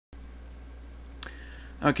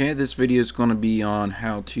Okay, this video is going to be on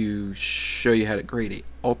how to show you how to create a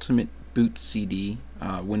Ultimate Boot CD,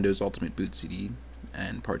 Windows Ultimate Boot CD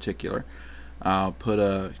in particular. I'll put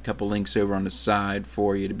a couple links over on the side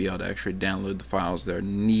for you to be able to actually download the files that are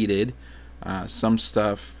needed. Some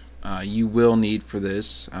stuff you will need for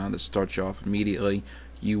this, to start you off immediately.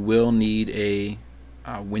 You will need a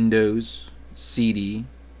Windows CD,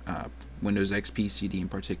 Windows XP CD in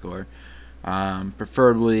particular.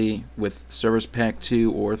 Preferably with Service Pack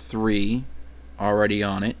 2 or 3 already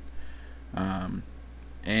on it,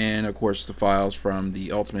 and of course the files from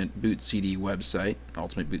the Ultimate Boot CD website,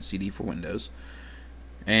 Ultimate Boot CD for Windows.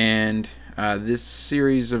 And this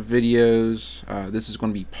series of videos, this is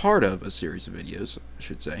going to be part of a series of videos, I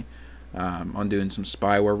should say, on doing some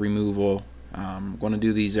spyware removal. I'm going to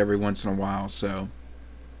do these every once in a while, so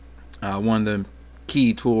one of the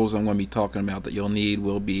key tools I'm going to be talking about that you'll need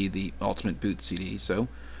will be the Ultimate Boot CD. So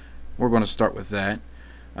we're going to start with that.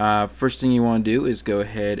 First thing you want to do is go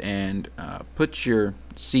ahead and put your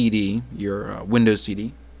CD, your Windows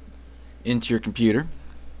CD, into your computer.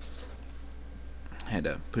 I had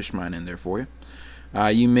to push mine in there for you.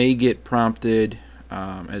 You may get prompted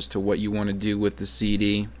as to what you want to do with the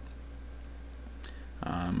CD.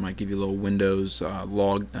 Might give you a little Windows not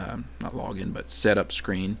login, but setup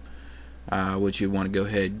screen, which you want to go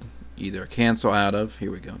ahead either cancel out of.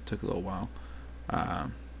 Here we go. It took a little while.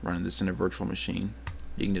 Running this in a virtual machine.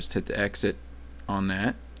 You can just hit the exit on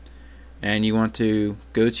that, and you want to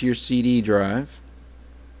go to your CD drive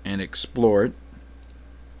and explore it,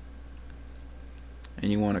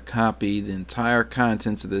 and you want to copy the entire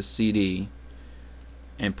contents of this CD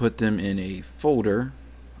and put them in a folder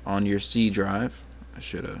on your C drive. I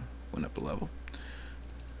should have went up a level.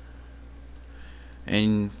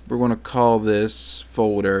 And we're going to call this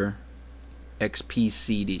folder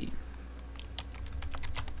XPCD,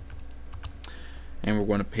 and we're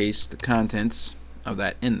going to paste the contents of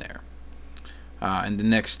that in there. And the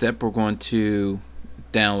next step, we're going to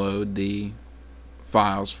download the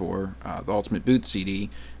files for the Ultimate Boot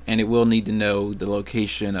CD, and it will need to know the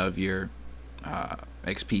location of your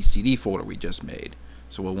XPCD folder we just made,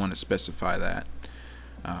 so we'll want to specify that.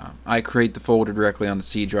 I create the folder directly on the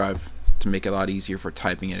C drive to make it a lot easier for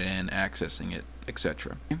typing it in, accessing it,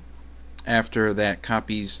 etc. After that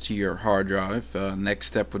copies to your hard drive, next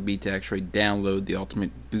step would be to actually download the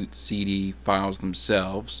Ultimate Boot CD files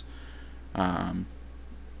themselves.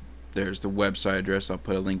 There's the website address. I'll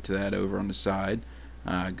put a link to that over on the side.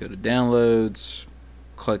 Go to downloads,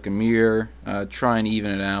 click a mirror, try and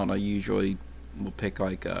even it out. I usually will pick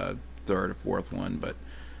like a third or fourth one, but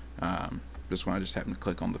this one I just happen to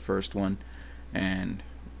click on the first one, and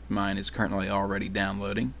mine is currently already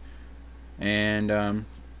downloading. And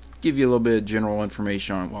give you a little bit of general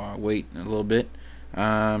information on it while I wait a little bit.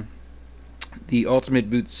 The Ultimate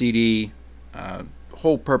Boot CD,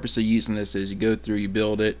 whole purpose of using this is you go through, you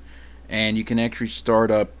build it, and you can actually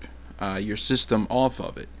start up your system off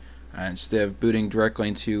of it. Instead of booting directly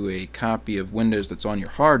into a copy of Windows that's on your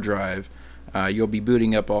hard drive, you'll be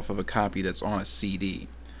booting up off of a copy that's on a CD.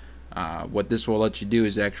 What this will let you do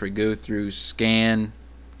is actually go through, scan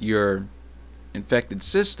your infected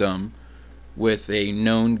system with a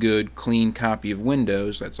known good clean copy of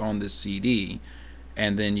Windows that's on this CD,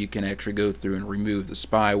 and then you can actually go through and remove the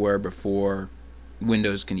spyware before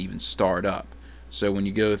Windows can even start up. So when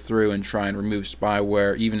you go through and try and remove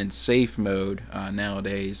spyware, even in safe mode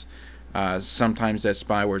nowadays, sometimes that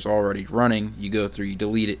spyware is already running. You go through, you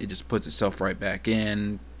delete it, it just puts itself right back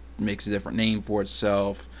in, makes a different name for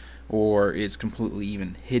itself, or it's completely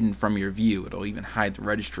even hidden from your view. It'll even hide the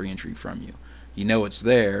registry entry from you. You know it's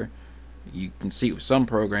there. You can see it with some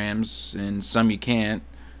programs, and some you can't,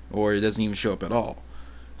 or it doesn't even show up at all.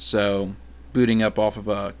 So booting up off of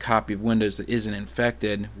a copy of Windows that isn't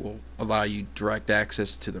infected will allow you direct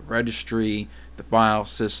access to the registry, the file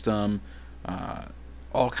system,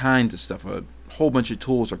 all kinds of stuff. A whole bunch of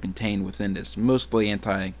tools are contained within this, mostly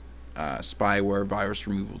anti-spyware, virus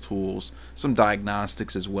removal tools, some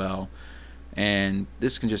diagnostics as well. And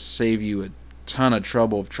this can just save you a ton of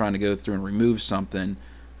trouble of trying to go through and remove something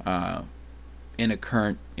in a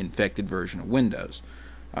current infected version of Windows.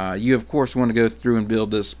 You of course want to go through and build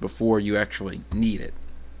this before you actually need it.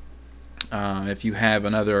 If you have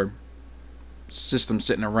another system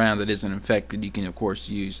sitting around that isn't infected, you can of course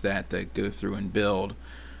use that to go through and build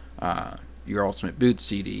your Ultimate Boot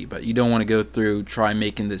CD, but you don't want to go through, try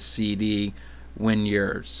making this CD when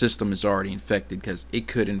your system is already infected, because it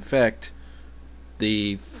could infect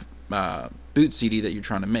the boot CD that you're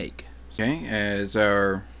trying to make. Okay, as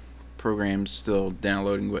our program's still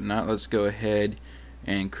downloading and whatnot, let's go ahead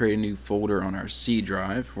and create a new folder on our C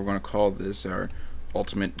drive. We're going to call this our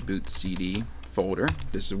Ultimate Boot CD folder.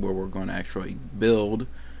 This is where we're going to actually build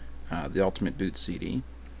the Ultimate Boot CD.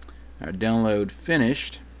 Our download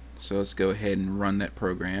finished, so let's go ahead and run that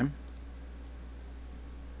program.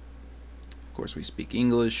 Of course, we speak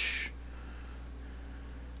English,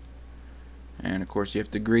 and of course you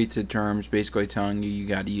have to agree to terms basically telling you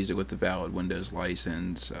got to use it with a valid Windows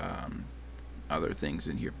license, other things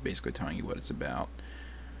in here basically telling you what it's about.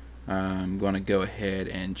 I'm going to go ahead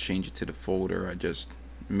and change it to the folder I just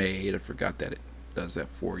made. I forgot that it does that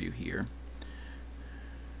for you here.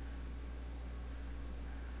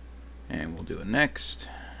 And we'll do a next.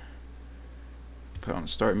 Put on the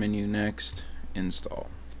start menu, next, install.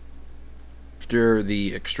 After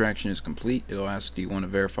the extraction is complete, it'll ask, do you want to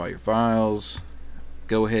verify your files?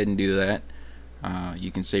 Go ahead and do that.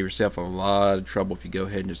 You can save yourself a lot of trouble if you go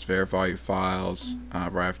ahead and just verify your files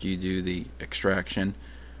right after you do the extraction,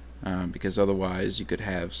 because otherwise you could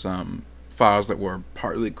have some files that were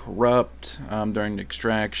partly corrupt during the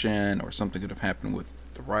extraction, or something could have happened with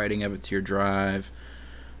the writing of it to your drive.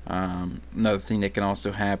 Another thing that can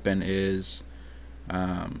also happen is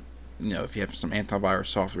if you have some antivirus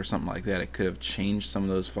software or something like that, it could have changed some of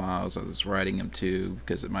those files I was writing them to,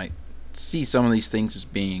 because it might see some of these things as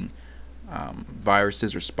being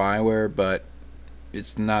viruses or spyware, but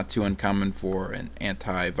it's not too uncommon for an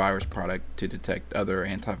antivirus product to detect other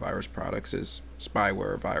antivirus products as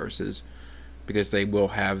spyware viruses, because they will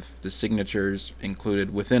have the signatures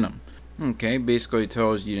included within them. Okay, basically it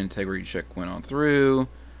tells you the integrity check went on through,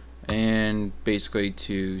 and basically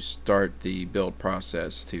to start the build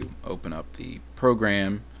process to open up the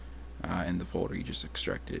program in the folder you just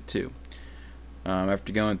extracted it to.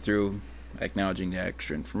 After going through acknowledging the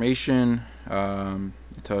extra information,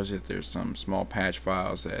 it tells you that there's some small patch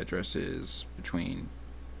files that addresses between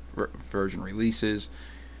version releases.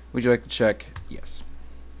 Would you like to check? Yes.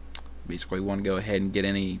 Basically we want to go ahead and get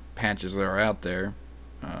any patches that are out there,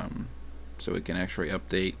 so we can actually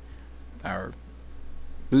update our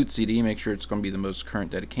boot CD, make sure it's going to be the most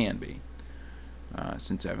current that it can be.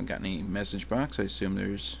 Since I haven't got any message box, I assume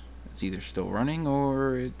it's either still running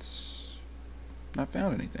or it's not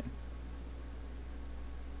found anything.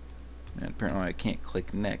 And apparently I can't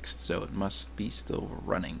click next, so it must be still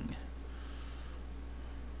running.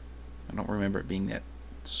 I don't remember it being that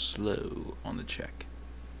slow on the check.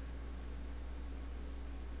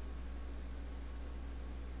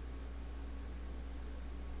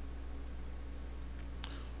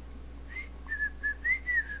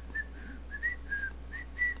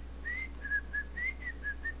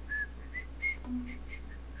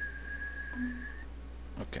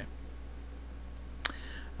 Okay.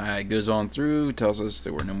 It goes on through, tells us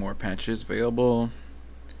there were no more patches available,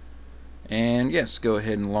 and yes, go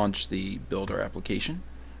ahead and launch the builder application.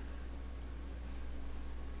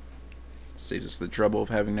 Saves us the trouble of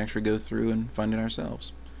having to actually go through and find it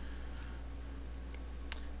ourselves.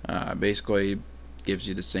 Basically gives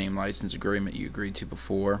you the same license agreement you agreed to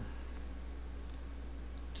before.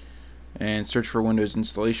 And search for Windows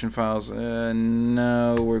installation files.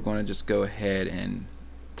 No, we're going to just go ahead and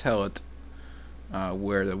tell it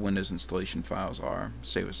where the Windows installation files are.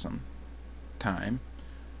 Save us some time.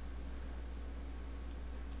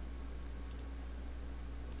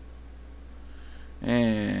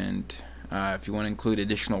 And if you want to include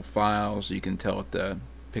additional files, you can tell it to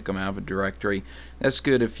pick them out of a directory. That's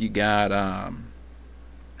good if you got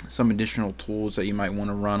some additional tools that you might want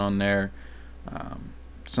to run on there.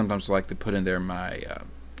 Sometimes I like to put in there my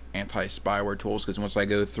anti-spyware tools, because once I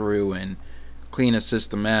go through and clean a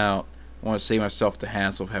system out, I want to save myself the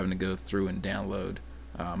hassle of having to go through and download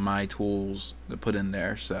my tools to put in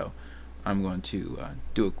there. So I'm going to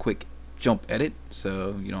do a quick jump edit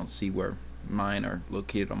so you don't see where mine are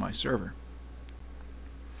located on my server.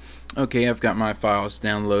 Okay, I've got my files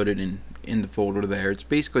downloaded and in the folder there. It's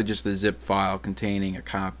basically just a zip file containing a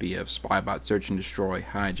copy of Spybot Search and Destroy,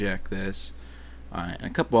 Hijack This, and a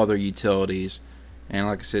couple other utilities. And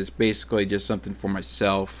like I said, it's basically just something for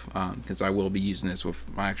myself, because I will be using this with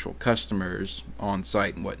my actual customers on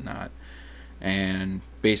site and whatnot. And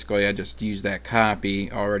basically I just use that copy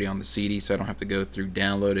already on the CD, so I don't have to go through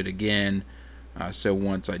download it again. So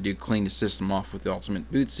once I do clean the system off with the Ultimate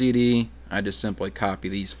Boot CD, I just simply copy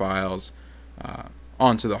these files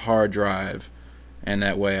onto the hard drive, and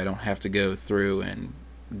that way I don't have to go through and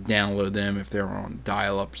download them if they're on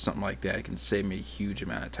dial-up or something like that. It can save me a huge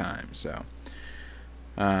amount of time. So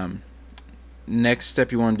next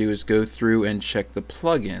step you want to do is go through and check the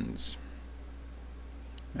plugins.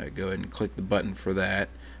 Go ahead and click the button for that.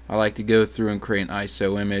 I like to go through and create an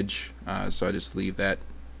ISO image, so I just leave that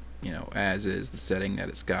as is, the setting that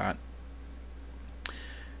it's got.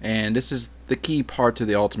 And this is the key part to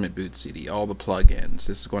the Ultimate Boot CD, all the plugins.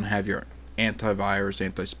 This is going to have your antivirus,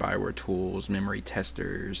 anti-spyware tools, memory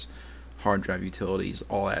testers, hard drive utilities,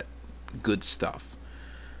 all that good stuff.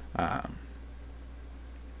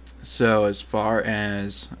 So as far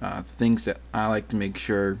as things that I like to make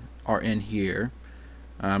sure are in here,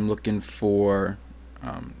 I'm looking for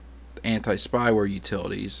anti-spyware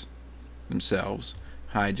utilities themselves.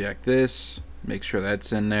 Hijack this, make sure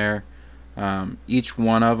that's in there. Each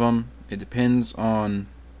one of them, it depends on,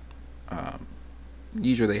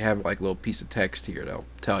 usually they have like a little piece of text here that'll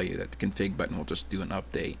tell you that the config button will just do an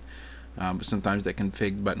update. But sometimes that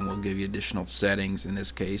config button will give you additional settings. In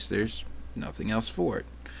this case, there's nothing else for it.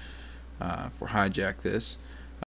 For hijack this.